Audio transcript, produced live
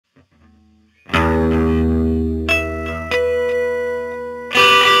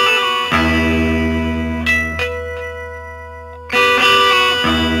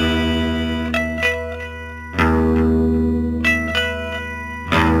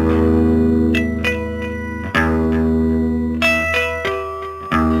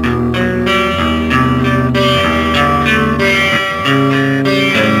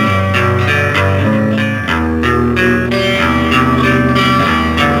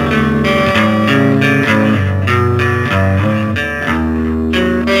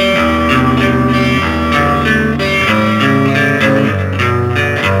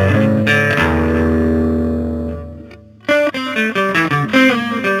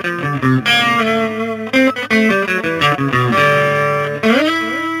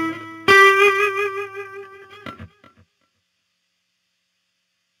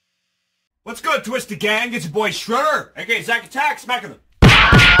gang? It's your boy Shredder, aka Zack Attack, smacking them.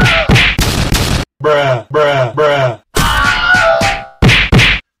 Bruh, bruh, bruh.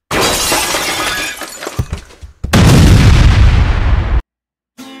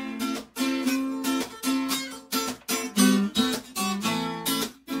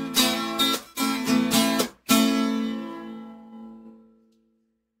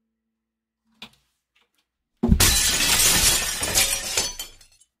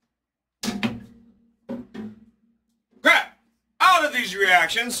 These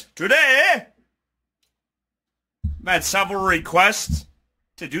reactions today. I've had several requests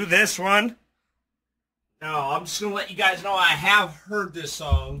to do this one. Now, I'm just gonna let you guys know I have heard this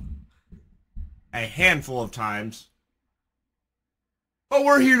song a handful of times. But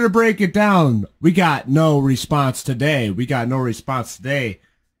we're here to break it down. We got no response today. This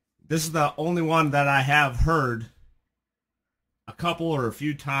is the only one that I have heard a couple or a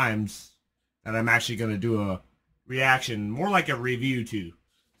few times that I'm actually gonna do a reaction, more like a review to.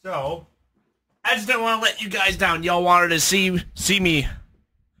 So, I just didn't want to let you guys down. Y'all wanted to see me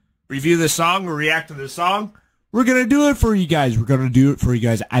review this song or react to this song. We're going to do it for you guys.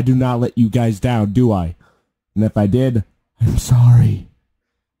 I do not let you guys down, do I? And if I did, I'm sorry.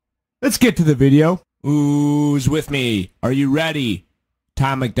 Let's get to the video. Who's with me? Are you ready?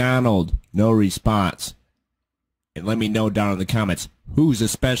 Tom Macdonald, no response. And let me know down in the comments who's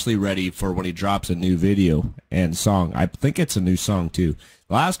especially ready for when he drops a new video and song. I think it's a new song too.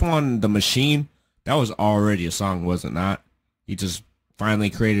 The last one, The Machine, that was already a song, was it not? He just finally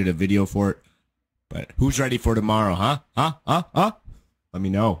created a video for it. But who's ready for tomorrow, huh? Let me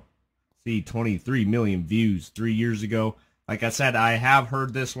know. See, 23 million views 3 years ago. Like I said, I have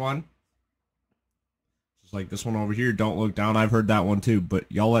heard this one. Just like this one over here, Don't Look Down. I've heard that one too. But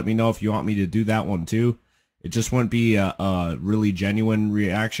y'all let me know if you want me to do that one too. It just wouldn't be a really genuine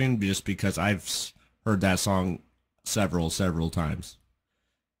reaction just because I've heard that song several times.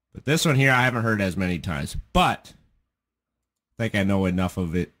 But this one here I haven't heard as many times. But I think I know enough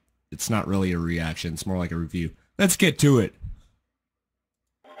of it. It's not really a reaction. It's more like a review. Let's get to it.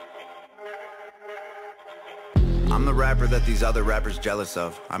 I'm the rapper that these other rappers jealous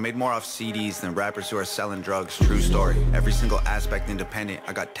of. I made more off CDs than rappers who are selling drugs. True story. Every single aspect independent.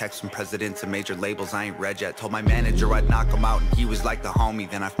 I got texts from presidents and major labels I ain't read yet. Told my manager I'd knock him out and he was like the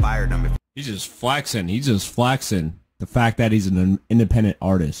homie. Then I fired him. He's just flexing. The fact that he's an independent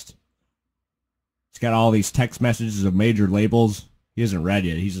artist. He's got all these text messages of major labels. He hasn't read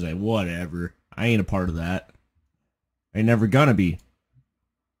yet. He's just like, whatever. I ain't a part of that. I ain't never gonna be.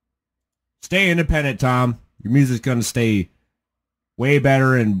 Stay independent, Tom. Your music's gonna stay way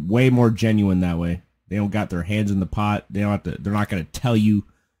better and way more genuine that way. They don't got their hands in the pot. They don't have to. They're not gonna tell you.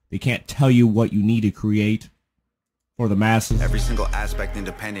 They can't tell you what you need to create for the masses. Every single aspect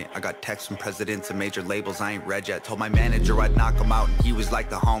independent. I got texts from presidents and major labels I ain't read yet. Told my manager I'd knock him out and he was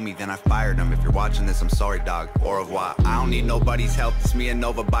like the homie. Then I fired him. If you're watching this, I'm sorry, dog. Au revoir. I don't need nobody's help. It's me and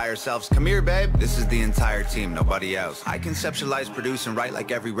Nova by ourselves. Come here, babe. This is the entire team, nobody else. I conceptualize, produce, and write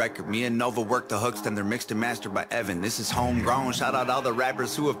like every record. Me and Nova work the hooks, then they're mixed and mastered by Evan. This is homegrown. Shout out all the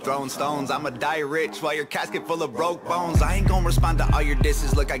rappers who have thrown stones. I'ma die rich while your casket full of broke bones. I ain't gonna respond to all your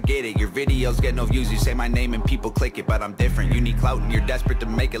disses. Look, I get it. Your videos get no views. You say my name and people click it, but I'm different. You need clout and you're desperate to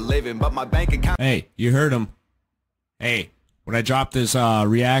make a living, but my bank account. Hey, you heard him. Hey, when I drop this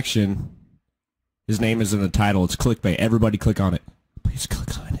reaction, his name is in the title. It's clickbait. Everybody click on it. Please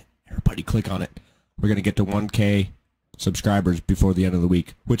click on it. Everybody click on it. We're going to get to 1K subscribers before the end of the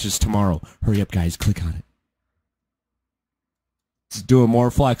week, which is tomorrow. Hurry up, guys. Click on it. He's doing more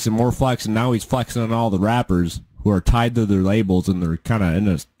flexing, and now he's flexing on all the rappers who are tied to their labels, and they're kind of in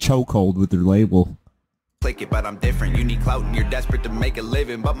a chokehold with their label. Click it, but I'm different. You need clout and you're desperate to make a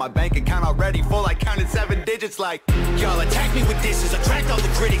living, but my bank account already full. I counted 7 digits like y'all attack me with disses, attract all the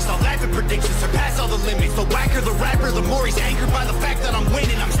critics, I'll laugh at predictions, surpass all the limits. The whacker the rapper, the more he's angered by the fact that I'm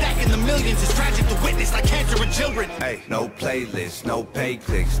winning. I'm stacking the millions, it's tragic to witness like cancer in children. Hey, no playlist, no pay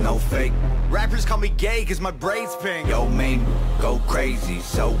clicks, no fake. Rappers call me gay cause my braids pink. Yo, man, go crazy,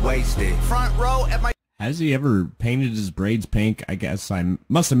 so wasted. Front row at my. Has he ever painted his braids pink? I guess I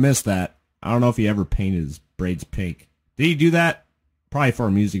must have missed that. I don't know if he ever painted his braids pink. Did he do that? Probably for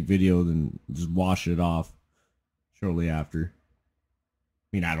a music video, then just wash it off shortly after.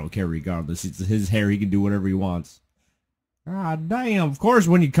 I mean, I don't care regardless. It's his hair. He can do whatever he wants. Ah, damn. Of course,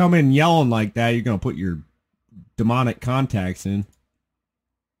 when you come in yelling like that, you're going to put your demonic contacts in.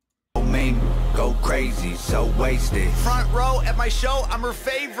 Oh, man, go crazy. crazy, so wasted. Front row at my show, I'm her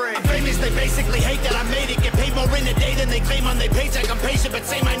favorite. I'm famous, they basically hate that I made it. Get paid more in a day than they claim on their paycheck. I'm patient, but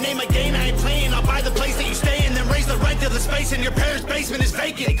say my name again, I ain't playing. I'll buy the place that you stay in, then raise the rent to the space in your parents' basement is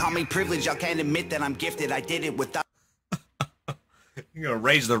vacant. They call me privileged, y'all can't admit that I'm gifted. I did it without... You're gonna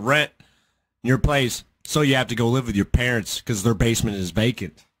raise the rent in your place, so you have to go live with your parents because their basement is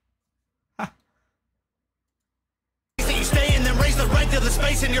vacant. You stay in, then raise the rent to the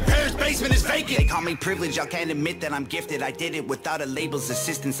space in your parents' basement is vacant. They call me privileged, y'all can't admit that I'm gifted. I did it without a label's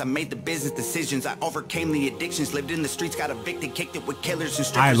assistance. I made the business decisions. I overcame the addictions. Lived in the streets, got evicted, kicked it with killers and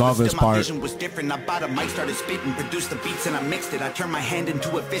strippers. I love but this still part. My vision was different. I bought a mic, started spitting, produced the beats, and I mixed it. I turned my hand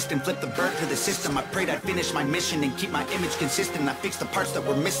into a fist and flipped the bird to the system. I prayed I'd finish my mission and keep my image consistent. I fixed the parts that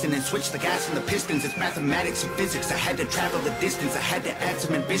were missing and switched the gas and the pistons. It's mathematics and physics. I had to travel the distance. I had to add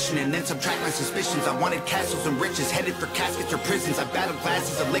some ambition and then subtract my suspicions. I wanted castles and riches, headed for caskets or prisons. I battled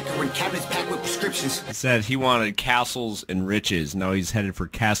glasses of liquor and cabinets packed with prescriptions. He said he wanted castles and riches. Now he's headed for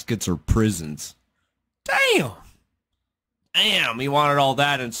caskets or prisons. Damn, he wanted all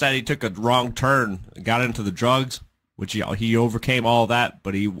that. Instead, he took a wrong turn, got into the drugs, which he overcame all that.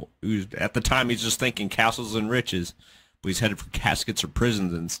 But he was, at the time, he's just thinking castles and riches. But he's headed for caskets or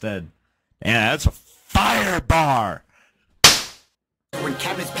prisons instead. Yeah, that's a fire bar. When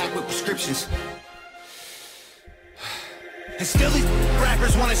cabinets packed with prescriptions. And still these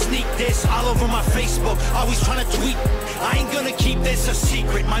rappers wanna sneak this all over my Facebook, always trying to tweet. I ain't gonna keep this a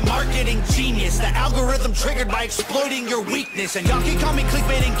secret. My marketing genius, the algorithm triggered by exploiting your weakness. And y'all can call me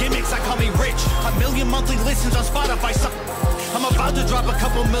clickbait and gimmicks, I call me rich. 1 million monthly listens on Spotify. I'm about to drop a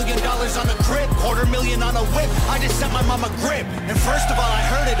couple $1 million on a crib, $250,000 on a whip. I just sent my mom a grip. And first of all, I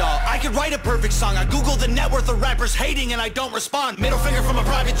heard it all. I could write a perfect song. I Googled the net worth of rappers hating and I don't respond. Middle finger from a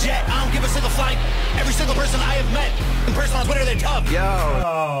private jet. I don't give a single flying. Every single person I have met in person on Twitter, they're tough. Yo.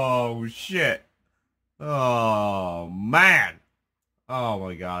 Oh, shit. Oh, man. Oh,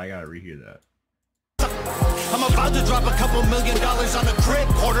 my God. I gotta rehear that. I'm about to drop a couple $1 million on a crib,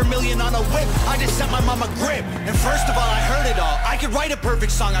 $250,000 on a whip. I just sent my mom a grip. And first of all, I heard it all. I could write a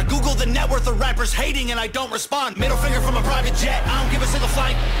perfect song. I Googled the net worth of rappers hating and I don't respond. Middle finger from a private jet. I don't give a single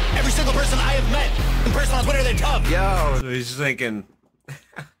flying. Every single person I have met in person on Twitter, they're tough. Yo. So he's thinking,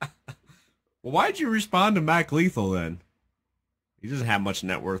 well, why'd you respond to Mac Lethal then? He doesn't have much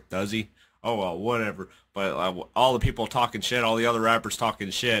net worth, does he? Oh, well, whatever. But all the people talking shit, all the other rappers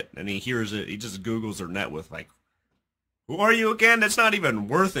talking shit, and he hears it, he just Googles their net worth, like, who are you again? That's not even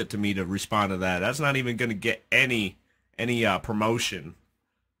worth it to me to respond to that. That's not even going to get any promotion.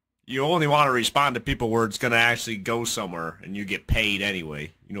 You only want to respond to people where it's going to actually go somewhere, and you get paid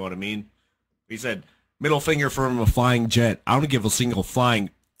anyway. You know what I mean? He said, middle finger from a flying jet. I don't give a single flying...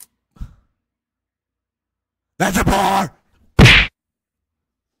 That's a bar!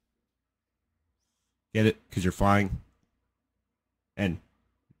 Get it? Because you're flying. And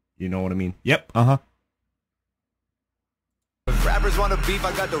you know what I mean? Yep, uh-huh. If rappers wanna beef,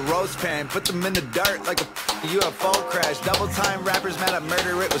 I got the roast pan. Put them in the dirt like a UFO crash. Double time rappers mad I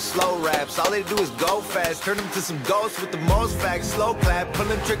murder it with slow raps. All they do is go fast. Turn them to some ghosts with the most facts. Slow clap,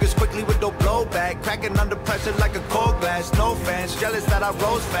 pulling triggers quickly with no blowback. Cracking under pressure like a cold glass. No fans, jealous that I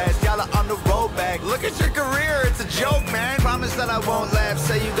rose fast. Y'all are on the road back. Look at your career, it's a joke, man. Promise that I won't laugh.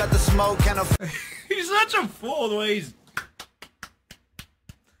 Say you got the smoke and a... He's such a fool the way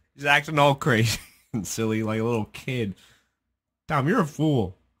he's acting all crazy and silly like a little kid. Tom, you're a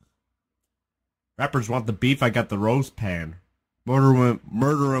fool. Rappers want the beef, I got the roast pan.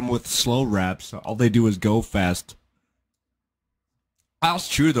 Murder him with slow raps. All they do is go fast. That's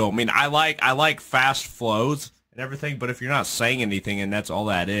true though. I mean, I like fast flows and everything, but if you're not saying anything and that's all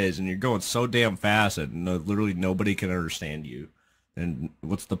that is, and you're going so damn fast that literally nobody can understand you, then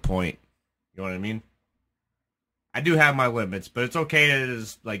what's the point? You know what I mean? I do have my limits, but it's okay to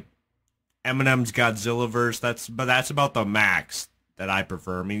just, like, Eminem's Godzilla verse. That's about the max that I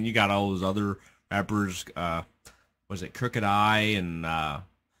prefer. I mean, you got all those other rappers. Was it Crooked Eye and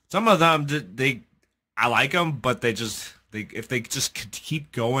some of them? I like them, but if they just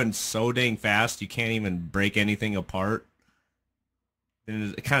keep going so dang fast, you can't even break anything apart.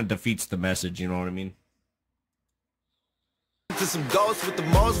 Then it kind of defeats the message. You know what I mean? To some ghosts with the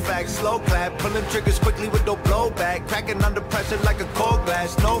most facts, slow clap, pulling triggers quickly with no blowback, cracking under pressure like a cold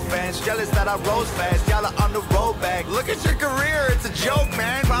glass. No fans, jealous that I rose fast. Y'all are on the road back. Look at your career, it's a joke,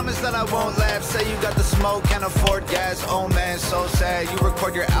 man. Promise that I won't laugh. Say you got the smoke, can't afford gas. Oh man, so sad. You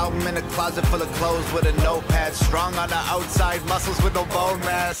record your album in a closet full of clothes with a notepad, strong on the outside, muscles with no bone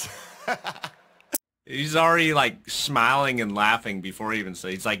mass. He's already like smiling and laughing before he even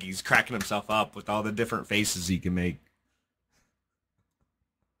says. It's like he's cracking himself up with all the different faces he can make.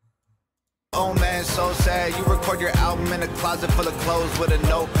 Oh man, so sad. You record your album in a closet full of clothes with a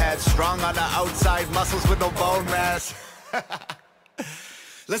notepad, strong on the outside, muscles with no bone mass.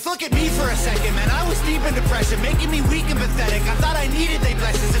 Let's look at me for a second, man. I was deep in depression, making me weak and pathetic. I thought I needed they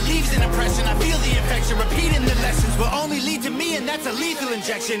blessings. It leaves an impression. I feel the infection. Repeating the lessons will only lead to me, and that's a lethal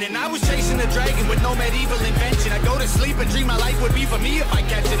injection. And I was chasing a dragon with no medieval invention. I go to sleep and dream my life would be for me if I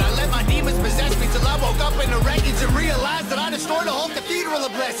catch it. I let my demons possess me till I woke up in the wreckage and realized that I destroyed a whole cathedral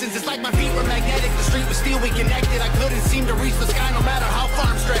of blessings. It's like my feet were magnetic. The street was steel, we connected. I couldn't seem to reach the sky no matter how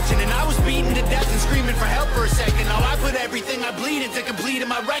far I'm stretching. And I was beaten to death and screaming for help for a second. Now I put everything I bleed into completing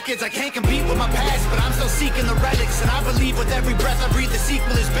my records. I can't compete with my past, but I'm still seeking the relics. And I believe with every breath I breathe the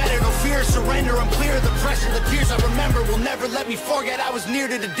sequel is better. No fear, surrender, I'm clear of the pressure. The tears I remember will never let me forget I was near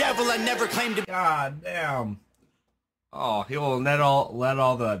to the devil. I never claimed to be. God damn. Oh, he will let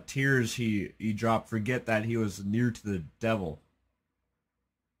all the tears he dropped forget that he was near to the devil.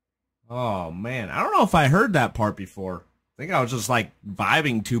 Oh man, I don't know if I heard that part before. I think I was just like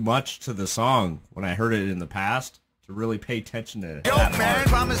vibing too much to the song when I heard it in the past to really pay attention to Yo, that man, part.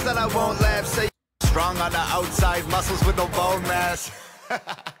 promise that I won't laugh. Say strong on the outside, muscles with no bone mass.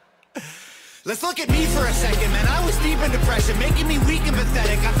 Let's look at me for a second, man. I was deep in depression, making me weak and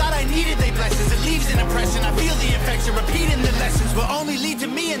pathetic. I thought I needed they blessings. It leaves an impression. I feel the infection. Repeating the lessons will only lead to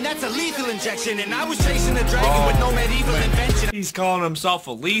me, and that's a lethal injection. And I was chasing a dragon with no medieval invention. He's calling himself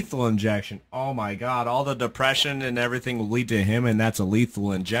a lethal injection. Oh my god, all the depression and everything will lead to him, and that's a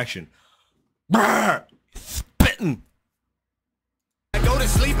lethal injection. Brrr! Spitting. I go to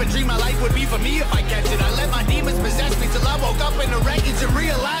sleep and dream my life would be for me if I catch it. I let my demons possess me till I woke up in the wreckage and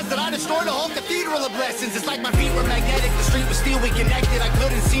realized that I destroyed a whole cathedral of blessings. It's like my feet were magnetic, the street was steel, we connected. I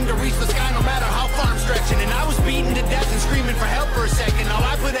couldn't seem to reach the sky no matter how far I'm stretching. And I was beaten to death and screaming for help for a second. Now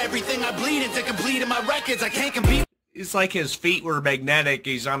I put everything I bleed into completing my records. I can't compete. It's like his feet were magnetic.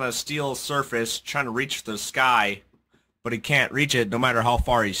 He's on a steel surface trying to reach the sky, but he can't reach it no matter how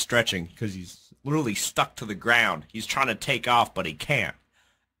far he's stretching because he's literally stuck to the ground. He's trying to take off, but he can't.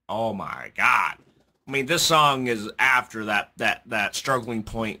 Oh my god. I mean, this song is after that struggling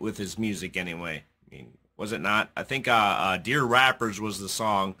point with his music anyway. I mean, was it not? I think Dear Rappers was the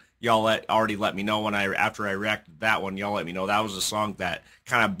song. Y'all already let me know after I reacted that one. Y'all let me know that was the song that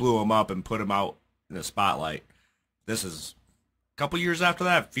kind of blew him up and put him out in the spotlight. This is a couple years after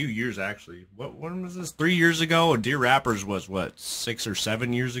that, a few years actually. When was this? 3 years ago? Dear Rappers was what, 6 or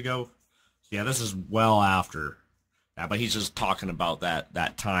 7 years ago? Yeah, this is well after. Yeah, but he's just talking about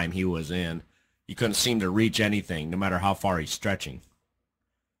that time he was in. He couldn't seem to reach anything, no matter how far he's stretching.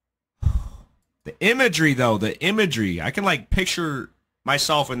 The imagery, though, the imagery. I can, like, picture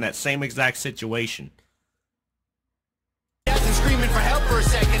myself in that same exact situation. Screaming for help for a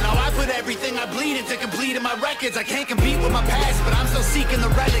second. Now I put everything I bleed into completing my records. I can't compete with my past, but I'm still seeking the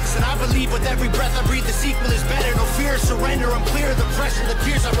relics. And I believe with every breath I breathe the sequel is better. No fear, surrender, I'm clear of the pressure. The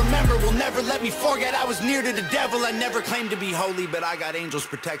tears I remember will never let me forget I was near to the devil. I never claimed to be holy, but I got angels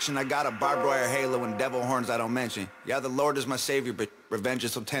protection. I got a barbed wire halo and devil horns I don't mention. Yeah, the Lord is my savior, but revenge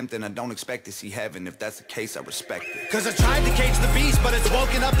is so tempting. I don't expect to see heaven. If that's the case, I respect it. Cause I tried to cage the beast, but it's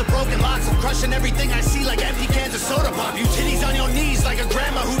woken up the broken locks. I'm crushing everything I see like empty cans of soda pop. You titties on your knees like a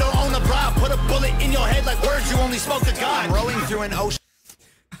grandma who don't own a bra. Put a bullet in your head like words you only spoke to God. I'm rowing through an ocean.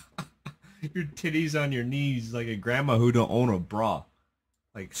 Your titties on your knees like a grandma who don't own a bra.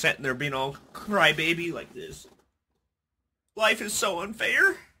 Like sitting there being all crybaby like this. Life is so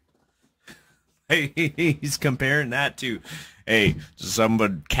unfair. Hey, he's comparing that to, hey,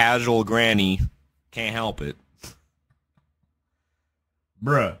 some casual granny. Can't help it.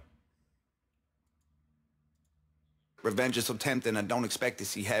 Bruh. Revenge is so tempting, I don't expect to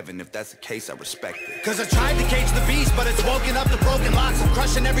see heaven. If that's the case, I respect it. Cause I tried to cage the beast, but it's woken up the broken locks. I'm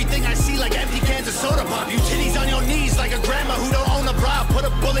crushing everything I see like empty cans of soda pop. You titties on your knees like a grandma who don't own a bra. Put a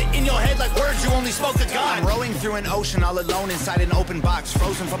bullet in your head like words you only spoke to God. I'm rowing through an ocean all alone inside an open box.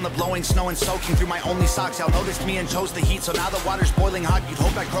 Frozen from the blowing snow and soaking through my only socks. Y'all noticed me and chose the heat, so now the water's boiling hot. You'd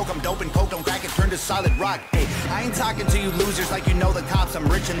hope I croak, I'm dope and coke, don't crack it, turn to solid rock. Hey, I ain't talking to you losers like you know the cops. I'm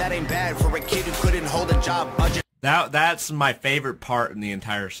rich and that ain't bad for a kid who couldn't hold a job. Budget. That's my favorite part in the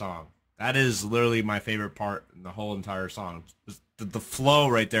entire song. That is literally my favorite part in the whole entire song. The flow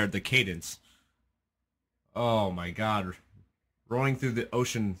right there, the cadence. Oh my god. Rolling through the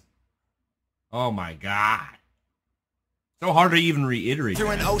ocean. Oh my god. So hard to even reiterate.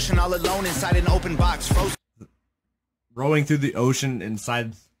 Through an ocean all alone inside an open box. Frozen. Rolling through the ocean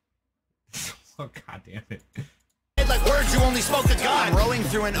inside. Oh god damn it. Like words you only spoke to God. I'm rowing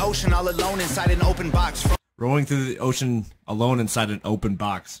through an ocean all alone inside an open box. Rolling through the ocean alone inside an open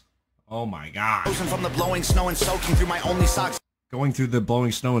box. Oh my god. Frozen from the blowing snow and soaking through my only socks. Going through the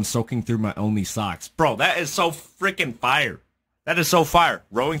blowing snow and soaking through my only socks. Bro, that is so freaking fire. That is so fire.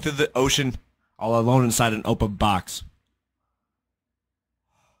 Rowing through the ocean all alone inside an open box.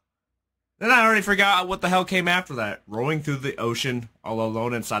 Then I already forgot what the hell came after that. Rowing through the ocean all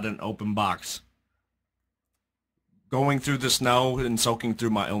alone inside an open box. Going through the snow and soaking through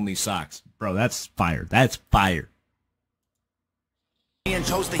my only socks. Bro, that's fire. That's fire. And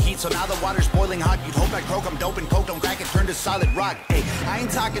chose the heat, so now the water's boiling hot. You'd hope I croak, I'm dope and coke, don't crack it, turn to solid rock. Hey, I ain't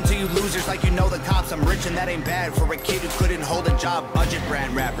talking to you losers like you know the cops. I'm rich and that ain't bad for a kid who couldn't hold a job. Budget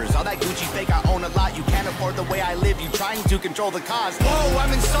brand rappers, all that Gucci fake, I own a lot. You can't afford the way I live, you trying to control the cause. Whoa,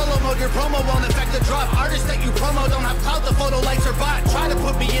 I'm in solo mode, your promo won't affect the drop. Artists that you promo don't have clout, the photo likes are bot. Try to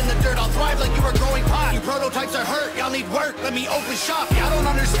put me in the dirt, I'll thrive like you were growing pot. You prototypes are hurt, y'all need work, let me open shop. Y'all don't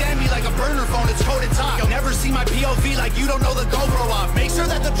understand me like a burner phone, it's coded top. You'll never see my POV like you don't know the GoPro off. Make sure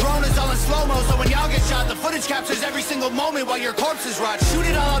that the drone is all in slow-mo, so when y'all get shot, the footage captures every single moment while your corpses rot. Shoot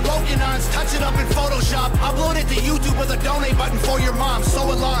it all on Wokenons, touch it up in Photoshop. Upload it to YouTube with a donate button for your mom. So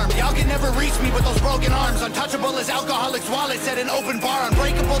alarmed, y'all can never reach me with those broken arms. Untouchable as alcoholics' wallets at an open bar.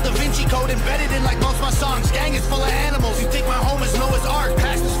 Unbreakable Da Vinci Code embedded in like most my songs. Gang is full of animals, you think my home is Noah's Ark.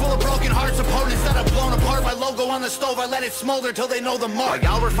 Past is full of broken hearts, opponents that have blown apart. My logo on the stove, I let it smolder till they know the mark.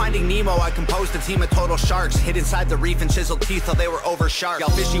 While y'all were finding Nemo, I composed a team of total sharks. Hid inside the reef and chiseled teeth till they were over sharp. Y'all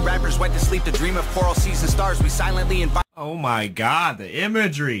fishy rappers went to sleep to dream of coral seas and stars. We silently invite. Oh my god, the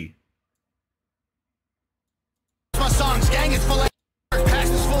imagery. My songs, gang is full of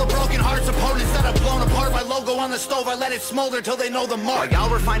past is full of broken hearts, opponents that have blown apart. My logo on the stove, I let it smolder till they know the mark. While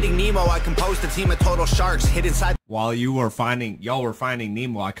y'all were finding Nemo, I composed a team of total sharks. Hid inside. While y'all were finding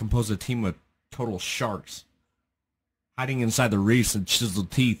Nemo, I composed a team of total sharks. Hiding inside the reefs and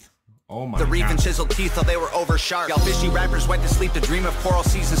chiseled teeth. Oh my god. The reef and chiseled teeth till they were over sharp. Y'all fishy rappers went to sleep to dream of coral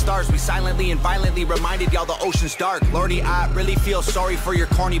seas and stars. We silently and violently reminded y'all the ocean's dark. Lordy, I really feel sorry for your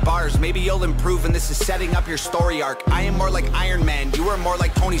corny bars. Maybe you'll improve and this is setting up your story arc. I am more like Iron Man, you are more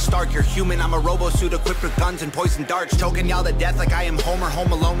like Tony Stark. You're human, I'm a robo-suit equipped with guns and poison darts. Choking y'all to death like I am Homer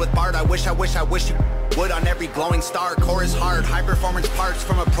home alone with Bart. I wish you would on every glowing star. Core is hard, high performance parts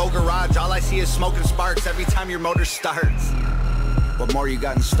from a pro garage. All I see is smoke and sparks every time your motor starts. What more you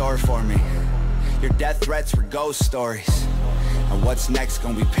got in store for me? Your death threats were ghost stories. And what's next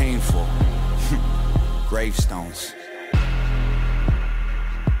gonna be painful? Gravestones.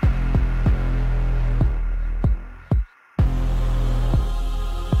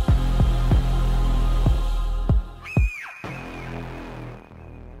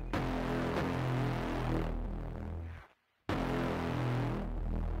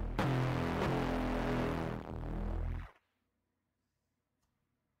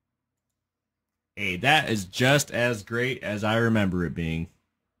 Hey, that is just as great as I remember it being.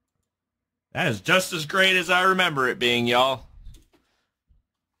 That is just as great as I remember it being, y'all.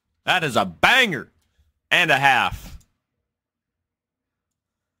 That is a banger and a half.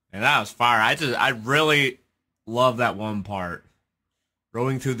 And that was fire. I really love that one part.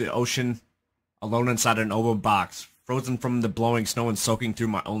 Rowing through the ocean, alone inside an open box, frozen from the blowing snow and soaking through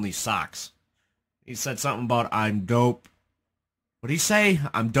my only socks. He said something about I'm dope. What'd he say?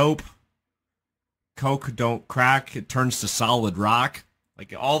 I'm dope. Coke don't crack, it turns to solid rock.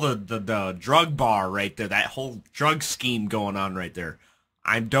 Like all the drug bar right there, that whole drug scheme going on right there.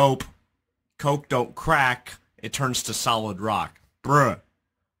 I'm dope. Coke don't crack, it turns to solid rock. Bruh.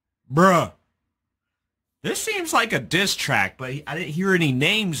 This seems like a diss track, but I didn't hear any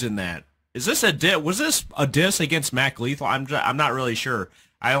names in that. Is this a diss? Was this a diss against Mac Lethal? I'm not really sure.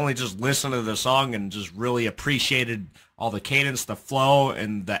 I only just listened to the song and just really appreciated all the cadence, the flow,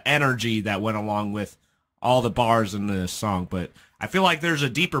 and the energy that went along with all the bars in this song. But I feel like there's a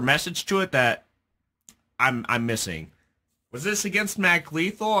deeper message to it that I'm missing. Was this against Mac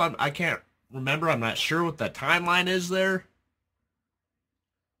Lethal? I can't remember. I'm not sure what the timeline is there.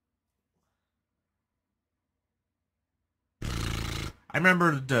 I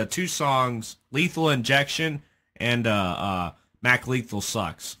remember the two songs, Lethal Injection and Mac Lethal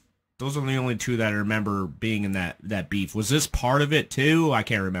Sucks. Those are the only two that I remember being in that beef. Was this part of it too? I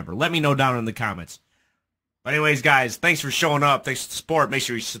can't remember. Let me know down in the comments. But anyways, guys, thanks for showing up. Thanks for the support. Make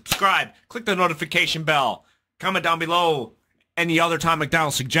sure you subscribe. Click the notification bell. Comment down below any other Tom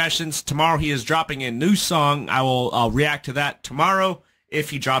Macdonald suggestions. Tomorrow he is dropping a new song. I'll react to that tomorrow if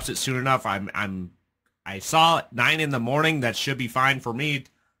he drops it soon enough. I saw it 9 in the morning. That should be fine for me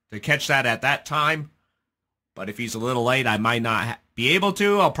to catch that at that time. But if he's a little late, I might not be able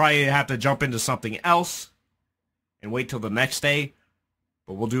to. I'll probably have to jump into something else and wait till the next day.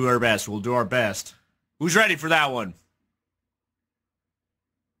 But we'll do our best. We'll do our best. Who's ready for that one?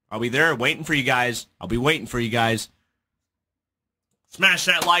 I'll be there waiting for you guys. I'll be waiting for you guys. Smash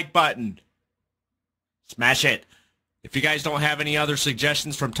that like button. Smash it. If you guys don't have any other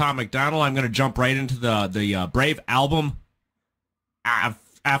suggestions from Tom Macdonald, I'm going to jump right into the Brave album.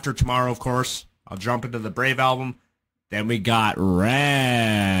 After tomorrow, of course, I'll jump into the Brave album. Then we got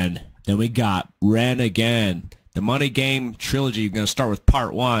Ren. Then we got Ren again. The Money Game trilogy. We're going to start with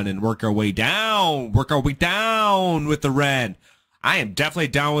part 1 and work our way down. Work our way down with the Ren. I am definitely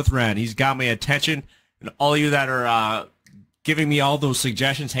down with Ren. He's got my attention. And all you that are giving me all those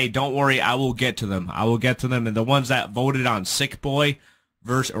suggestions, hey, don't worry, I will get to them. I will get to them. And the ones that voted on Sick Boy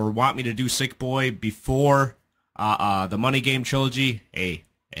or want me to do Sick Boy before the Money Game trilogy, hey,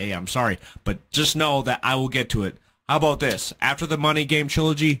 I'm sorry. But just know that I will get to it. How about this? After the Money Game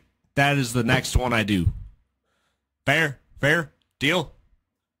trilogy, that is the next one I do. Fair? Fair? Deal?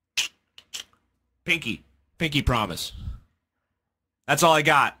 Pinky promise. That's all I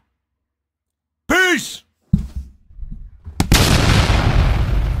got. Peace!